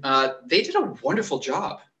 and they did a wonderful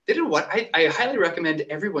job. They did what I highly recommend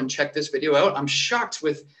everyone check this video out. I'm shocked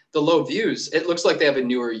with the low views. It looks like they have a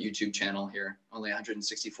newer YouTube channel here, only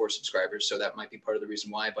 164 subscribers, so that might be part of the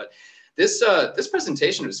reason why. But this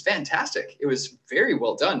presentation was fantastic. It was very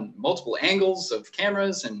well done, multiple angles of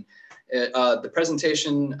cameras, and the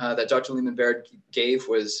presentation that Dr. Lehman-Baird gave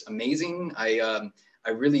was amazing. I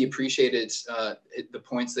really appreciated the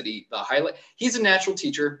points that the highlight. He's a natural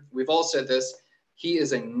teacher. We've all said this. He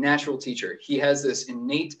is a natural teacher. He has this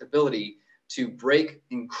innate ability to break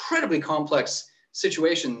incredibly complex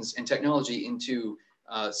situations and technology into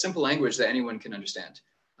simple language that anyone can understand.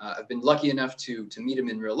 I've been lucky enough to meet him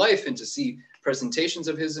in real life and to see presentations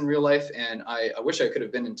of his in real life. And I wish I could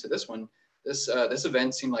have been into this one. This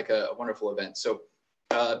event seemed like a wonderful event. So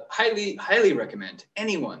highly recommend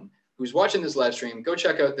anyone who's watching this live stream, go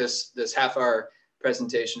check out this half-hour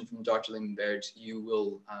presentation from Dr. Lehman-Baird. You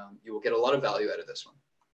will get a lot of value out of this one.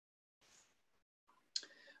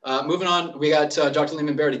 Moving on, we got Dr.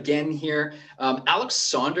 Lehman-Baird again here. Alex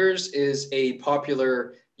Saunders is a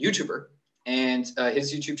popular YouTuber, and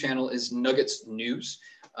his YouTube channel is Nuggets News.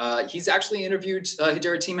 He's actually interviewed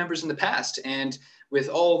Hedera team members in the past, and with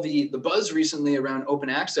all the buzz recently around open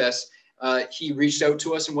access, he reached out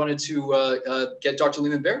to us and wanted to get Dr.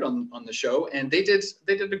 Lehman-Baird on the show, and they did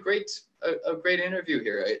a great interview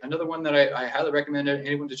here. Another one that I highly recommend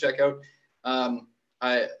anyone to check out.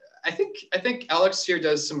 I think Alex here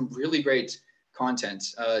does some really great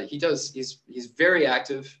content. He's very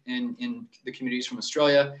active in the communities from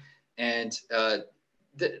Australia, and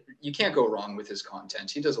you can't go wrong with his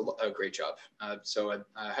content. He does a great job. So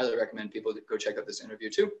I highly recommend people to go check out this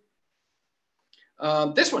interview too.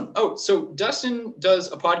 This one. Oh, so Dustin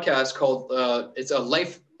does a podcast called it's a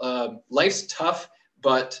Life's Tough,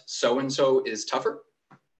 but so-and-so is tougher.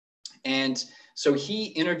 And so he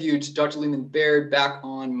interviewed Dr. Lehman-Baird back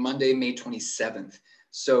on Monday, May 27th.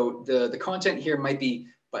 So the content here might be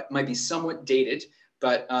somewhat dated,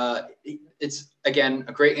 but it's, again,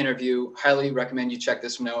 a great interview. Highly recommend you check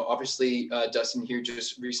this one out. Obviously, Dustin here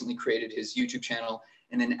just recently created his YouTube channel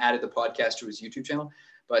and then added the podcast to his YouTube channel.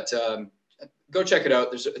 But go check it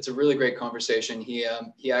out. It's a really great conversation. He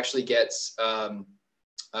actually gets,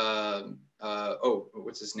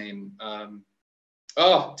 what's his name?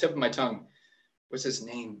 Tip of my tongue. What's his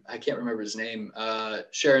name? I can't remember his name.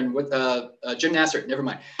 Sharon, with Jim Nasser. Never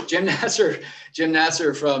mind. Jim Nasser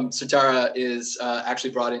from Satara is actually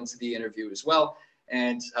brought into the interview as well.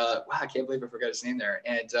 And wow, I can't believe I forgot his name there.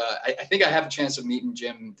 And I think I have a chance of meeting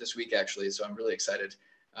Jim this week, actually. So I'm really excited.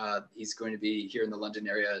 He's going to be here in the London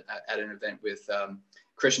area at an event with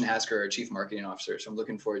Christian Hasker, our Chief Marketing Officer. So I'm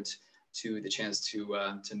looking forward to the chance to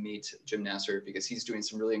meet Jim Nasser, because he's doing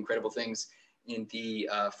some really incredible things in the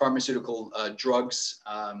pharmaceutical drugs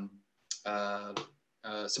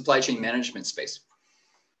supply chain management space.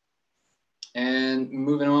 And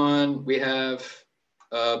moving on, we have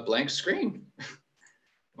a blank screen.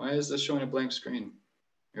 Why is this showing a blank screen?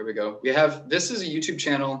 Here we go. This is a YouTube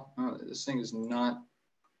channel. Oh, this thing is not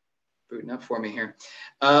booting up for me here.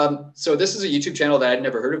 So this is a YouTube channel that I'd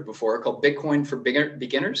never heard of before, called Bitcoin for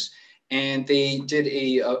Beginners. And they did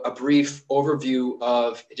a brief overview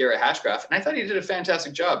of Hedera Hashgraph, and I thought he did a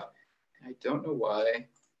fantastic job. I don't know why.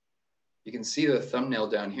 You can see the thumbnail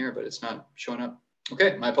down here, but it's not showing up.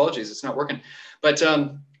 Okay, my apologies, it's not working. But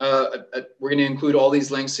we're going to include all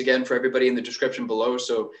these links again for everybody in the description below,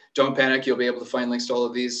 so don't panic. You'll be able to find links to all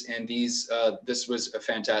of these. And this was a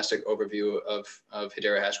fantastic overview of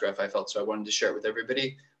Hedera Hashgraph, I felt, so I wanted to share it with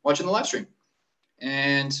everybody watching the live stream.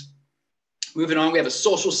 And moving on, we have a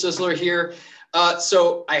social sizzler here.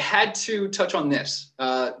 So I had to touch on this.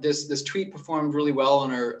 This tweet performed really well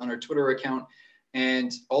on our Twitter account.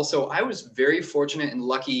 And also, I was very fortunate and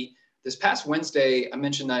lucky. This past Wednesday, I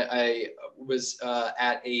mentioned that I was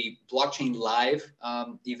at a blockchain live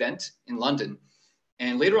event in London.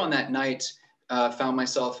 And later on that night, found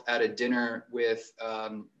myself at a dinner with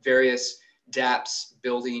various dApps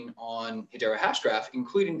building on Hedera Hashgraph,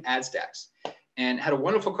 including AdStacks, and had a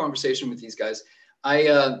wonderful conversation with these guys.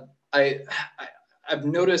 I've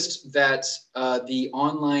noticed that the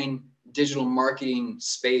online digital marketing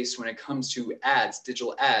space, when it comes to ads,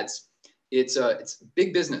 digital ads, it's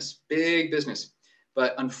big business.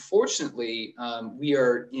 But unfortunately, we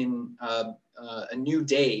are in a new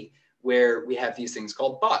day where we have these things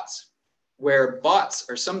called bots, where bots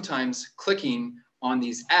are sometimes clicking on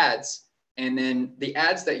these ads, and then the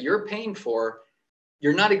ads that you're paying for,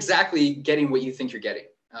 you're not exactly getting what you think you're getting,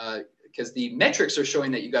 because the metrics are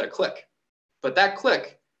showing that you got a click, but that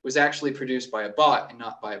click was actually produced by a bot and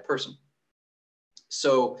not by a person.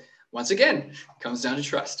 So once again, it comes down to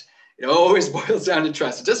trust. It always boils down to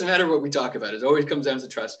trust. It doesn't matter what we talk about. It always comes down to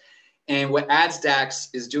trust. And what AdsDAX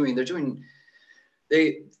is doing,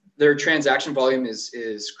 their transaction volume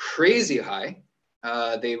is crazy high.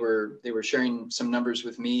 They were sharing some numbers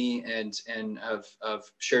with me, and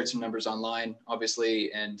I've shared some numbers online,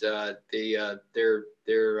 obviously. And their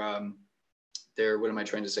what am I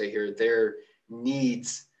trying to say here? Their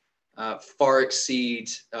needs far exceed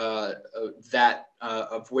that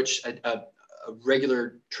of which a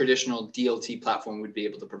regular traditional DLT platform would be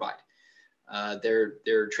able to provide.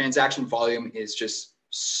 Their transaction volume is just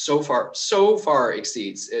so far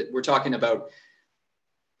exceeds it. We're talking about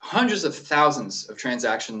hundreds of thousands of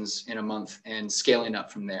transactions in a month and scaling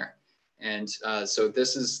up from there. And so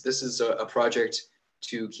this is a project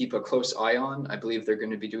to keep a close eye on. I believe they're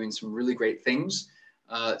going to be doing some really great things,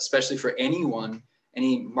 especially for anyone,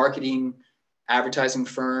 any marketing, advertising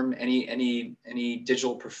firm, any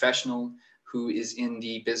digital professional who is in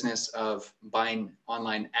the business of buying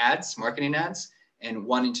online ads, marketing ads, and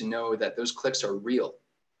wanting to know that those clicks are real.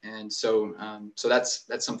 And so, so that's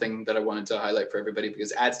something that I wanted to highlight for everybody,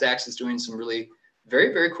 because AdsDAX is doing some really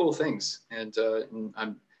very, very cool things, and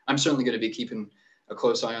I'm certainly going to be keeping a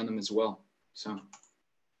close eye on them as well. So,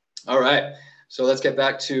 all right, so let's get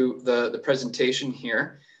back to the presentation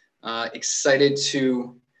here. Excited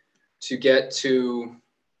to get to,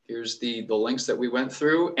 here's the links that we went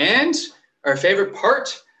through, and our favorite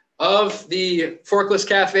part of the Forkless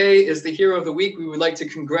Cafe is the hero of the week. We would like to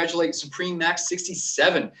congratulate Supreme Max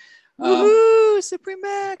 67. Woohoo! Supreme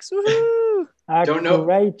Max! Woohoo! Don't know.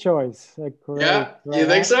 Great choice. Yeah, you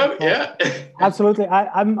think so? Yeah, absolutely.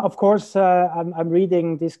 I'm of course I'm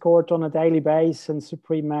reading Discord on a daily basis, and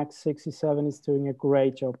Supreme Max 67 is doing a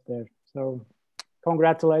great job there. So,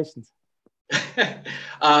 congratulations.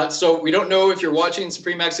 So we don't know if you're watching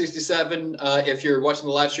Supreme Max 67, if you're watching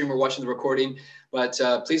the live stream or watching the recording, but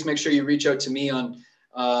please make sure you reach out to me on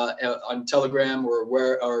Telegram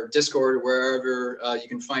or Discord or wherever you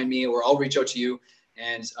can find me, or I'll reach out to you.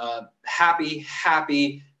 And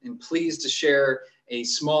happy and pleased to share a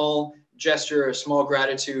small gesture, a small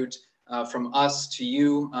gratitude from us to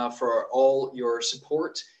you for all your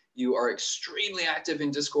support. You are extremely active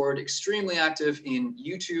in Discord, extremely active in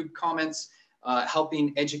YouTube comments,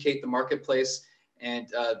 helping educate the marketplace. And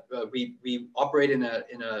we operate in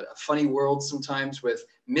a funny world sometimes with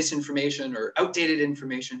misinformation or outdated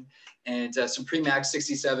information. And Supreme Max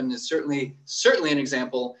 67 is certainly an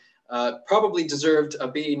example. Probably deserved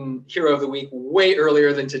being hero of the week way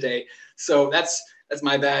earlier than today. So that's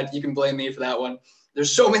my bad. You can blame me for that one.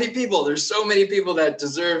 There's so many people that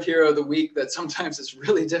deserve hero of the week that sometimes it's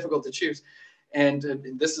really difficult to choose. And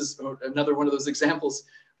this is another one of those examples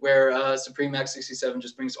where Supreme Max 67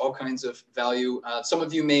 just brings all kinds of value. Some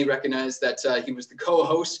of you may recognize that he was the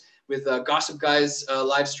co-host with Gossip Guy's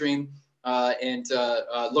live stream, and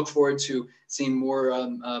look forward to seeing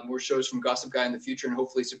more shows from Gossip Guy in the future, and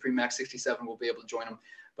hopefully Supreme Max 67 will be able to join him.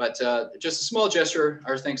 But just a small gesture,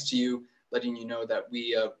 our thanks to you, letting you know that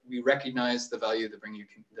we recognize the value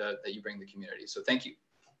that you bring the community. So thank you.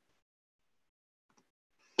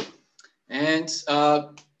 And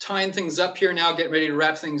tying things up here now, getting ready to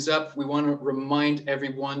wrap things up, we want to remind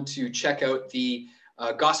everyone to check out the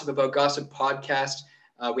Gossip About Gossip podcast.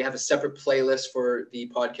 We have a separate playlist for the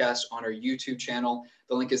podcast on our YouTube channel.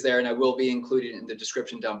 The link is there, and I will be included in the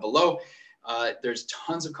description down below. There's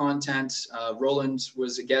tons of content. Roland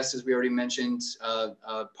was a guest, as we already mentioned.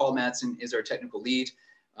 Paul Madsen is our technical lead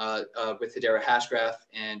with Hedera Hashgraph,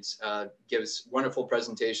 and gives wonderful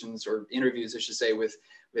presentations, or interviews, I should say, with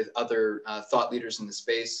other thought leaders in the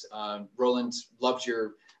space. Roland, loved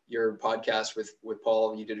your podcast with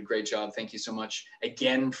Paul. You did a great job. Thank you so much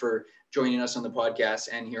again for joining us on the podcast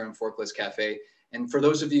and here on Forkless Cafe. And for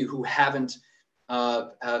those of you who haven't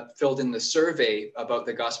filled in the survey about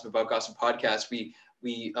the Gossip About Gossip podcast, we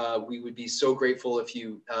would be so grateful if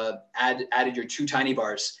you added your 2 tiny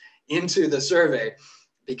bars into the survey,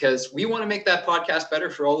 because we want to make that podcast better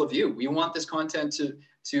for all of you. We want this content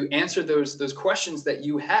to answer those questions that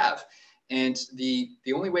you have. And the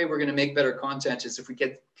only way we're going to make better content is if we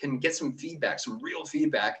can get some feedback, some real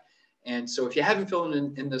feedback. And so if you haven't filled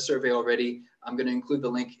in the survey already, I'm going to include the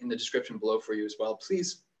link in the description below for you as well.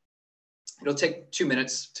 Please, it'll take 2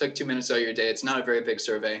 minutes. Take 2 minutes out of your day. It's not a very big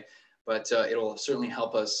survey, but it'll certainly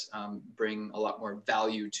help us bring a lot more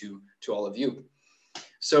value to all of you.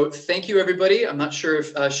 So thank you, everybody. I'm not sure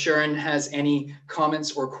if Sharon has any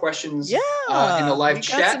comments or questions in the live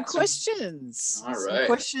chat. We got some questions. All right. Some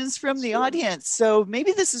questions from the audience. So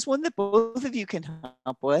maybe this is one that both of you can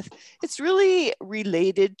help with. It's really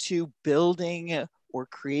related to building or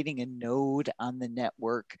creating a node on the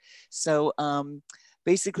network. So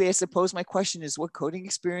basically, I suppose my question is, what coding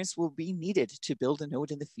experience will be needed to build a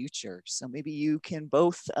node in the future? So maybe you can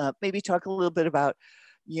both maybe talk a little bit about,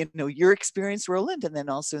 you know, your experience, Roland, and then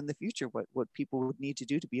also in the future, what people would need to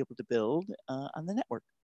do to be able to build on the network.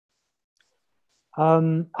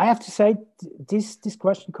 I have to say, this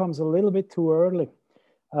question comes a little bit too early.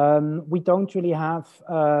 We don't really have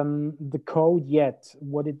the code yet,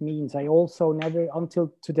 what it means. I also never,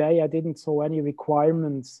 until today, I didn't saw any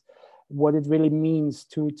requirements, what it really means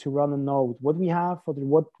to run a node. What we have, or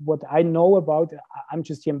what I know about, I'm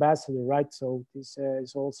just the ambassador, right? So this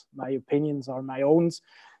is also, my opinions are my own.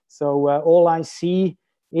 So all I see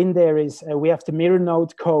in there is we have the mirror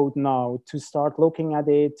node code now to start looking at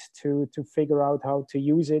it, to figure out how to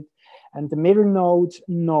use it. And the mirror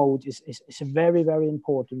node is a very, very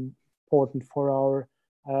important for our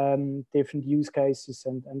different use cases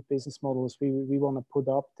and business models we want to put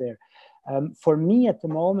up there. For me at the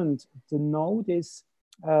moment, the node is,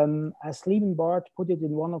 as Lieven Bart put it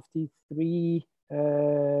in one of the three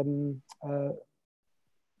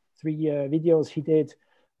videos he did,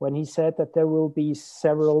 when he said that there will be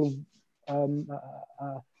several, a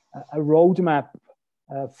roadmap.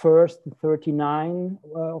 First, the 39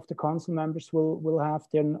 of the council members will have,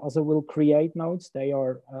 then also will create nodes. They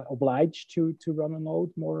are obliged to run a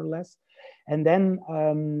node, more or less. And then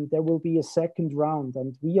there will be a second round,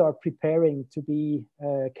 and we are preparing to be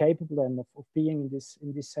capable then of being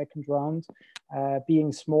in this second round,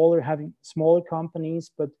 being smaller, having smaller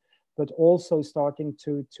companies, but also starting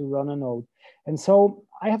to run a node. And so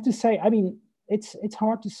I have to say, I mean, it's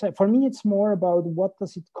hard to say. For me, it's more about what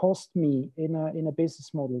does it cost me in a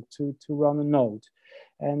business model to run a node.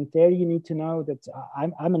 And there you need to know that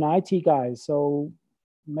I'm an IT guy, so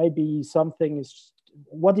maybe something is,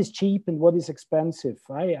 what is cheap and what is expensive.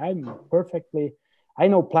 I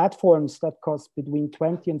know platforms that cost between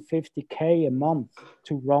 20 and 50K a month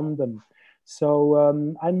to run them. So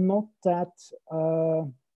I'm not that,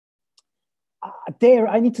 there,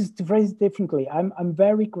 I need to phrase it differently. I'm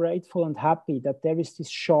very grateful and happy that there is this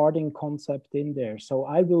sharding concept in there. So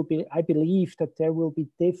I believe that there will be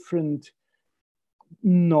different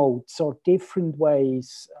nodes or different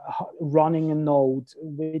ways running a node,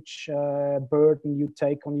 which burden you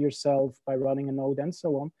take on yourself by running a node and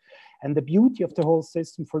so on. And the beauty of the whole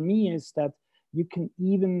system for me is that you can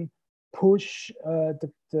even push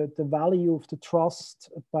the value of the trust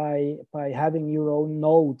by having your own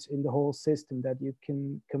node in the whole system that you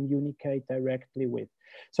can communicate directly with.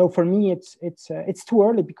 So for me, it's too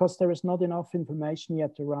early because there is not enough information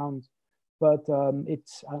yet around. But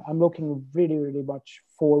I'm looking really, really much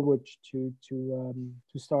forward to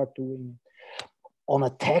start doing it. On a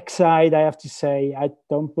tech side, I have to say, I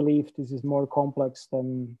don't believe this is more complex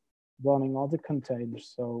than running other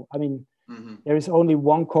containers. So, I mean, there is only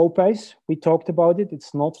one code base. We talked about it.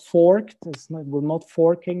 It's not forked. We're not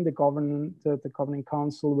forking. The governing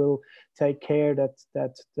council will take care that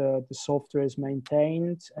the software is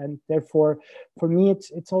maintained. And therefore, for me,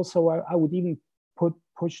 it's also, I would even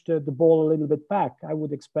push the ball a little bit back. I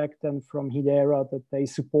would expect them from Hedera that they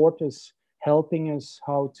support us, helping us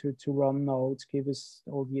how to run nodes, give us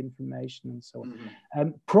all the information and so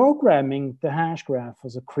on. Programming the Hashgraph,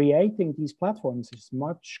 also creating these platforms, is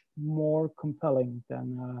much more compelling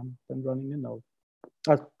than running a node.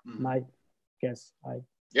 That's my guess.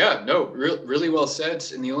 Yeah, no, really well said.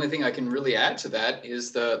 And the only thing I can really add to that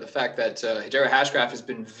is the fact that Hedera Hashgraph has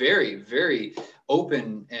been very, very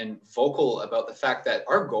open and vocal about the fact that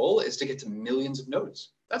our goal is to get to millions of nodes.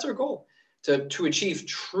 That's our goal, to achieve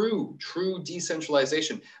true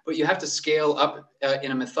decentralization. But you have to scale up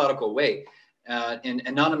in a methodical way. And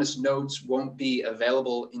anonymous nodes won't be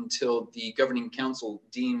available until the governing council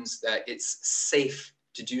deems that it's safe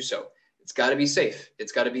to do so. It's got to be safe.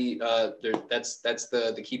 It's got to be that's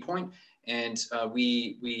the key point. And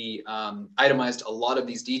we itemized a lot of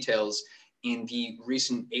these details in the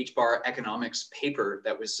recent HBAR economics paper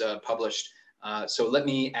that was published. So let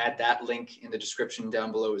me add that link in the description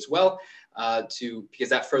down below as well, because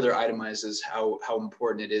that further itemizes how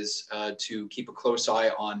important it is to keep a close eye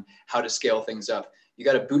on how to scale things up. You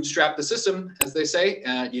got to bootstrap the system, as they say.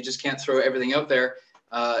 You just can't throw everything out there.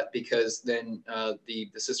 Because then the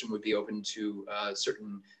system would be open to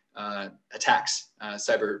certain attacks.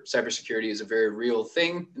 Cybersecurity is a very real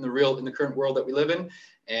thing in the current world that we live in,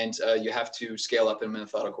 and you have to scale up in a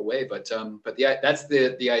methodical way. But yeah, that's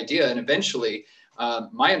the idea. And eventually,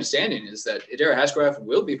 my understanding is that Hedera Hashgraph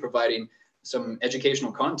will be providing some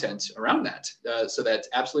educational content around that, so that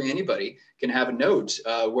absolutely anybody can have a node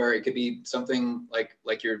where it could be something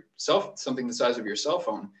like yourself, something the size of your cell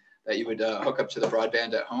phone that you would hook up to the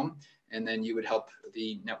broadband at home, and then you would help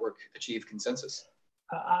the network achieve consensus.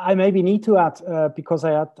 I maybe need to add, because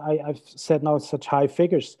I've said now such high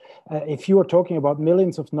figures. If you are talking about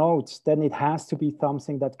millions of nodes, then it has to be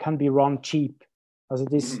something that can be run cheap. Also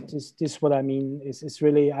this what I mean is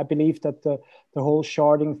really, I believe that the whole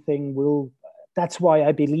sharding thing will, that's why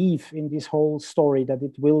I believe in this whole story, that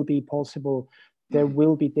it will be possible. There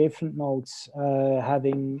will be different nodes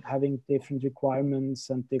having different requirements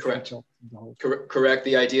and different jobs. Correct.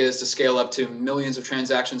 The idea is to scale up to millions of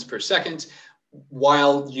transactions per second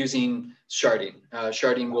while using sharding.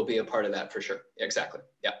 Sharding will be a part of that for sure. Exactly.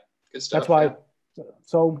 Yeah. Good stuff. That's why. Yeah.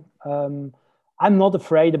 So I'm not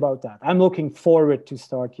afraid about that. I'm looking forward to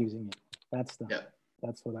start using it. That's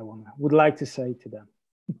what I would like to say to them.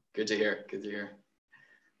 Good to hear. Good to hear.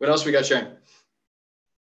 What else we got, Sharon?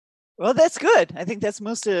 Well, that's good. I think that's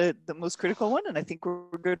the most critical one, and I think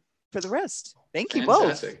we're good for the rest. Thank you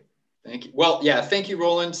both. Thank you. Well, yeah, thank you,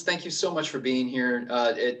 Roland. Thank you so much for being here.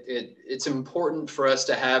 It's important for us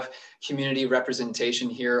to have community representation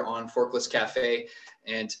here on Forkless Cafe,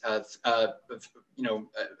 and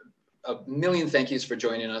a million thank yous for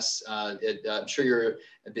joining us. I'm sure you're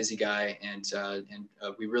a busy guy, and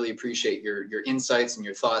we really appreciate your insights and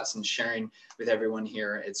your thoughts and sharing with everyone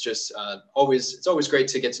here. It's just always great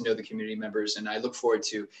to get to know the community members, and I look forward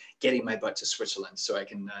to getting my butt to Switzerland so I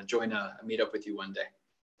can join a meetup with you one day.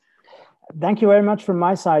 Thank you very much from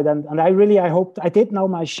my side, and I hope I did now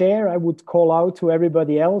my share. I would call out to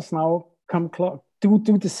everybody else now,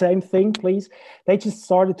 do the same thing, please. They just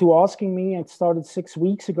started to asking me. It started 6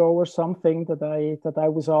 weeks ago or something that I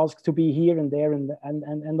was asked to be here and there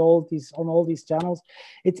and all these on all these channels.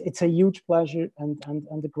 It's a huge pleasure and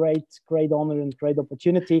a great honor and great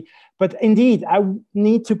opportunity. But indeed, I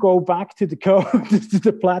need to go back to the code, to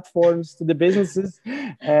the platforms, to the businesses,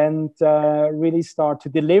 and really start to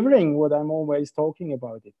delivering what I'm always talking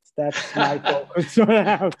about. That's my focus. So I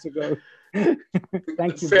have to go.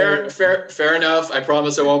 Thank you. Fair enough. I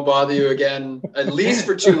promise I won't bother you again, at least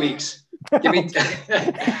for 2 weeks. Give me,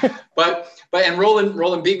 and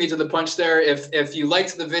Roland beat me to the punch there. If you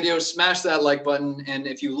liked the video, smash that like button, and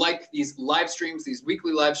if you like these live streams, these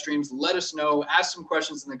weekly live streams, let us know. Ask some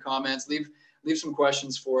questions in the comments. Leave some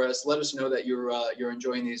questions for us. Let us know that you're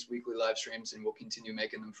enjoying these weekly live streams, and we'll continue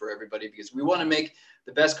making them for everybody, because we want to make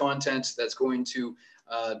the best content that's going to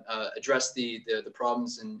address the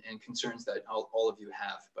problems and concerns that all of you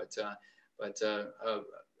have. But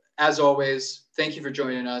as always, thank you for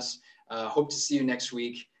joining us. Hope to see you next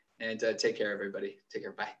week, and take care, everybody. Take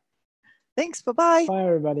care. Bye. Thanks. Bye-bye. Bye,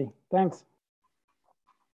 everybody. Thanks.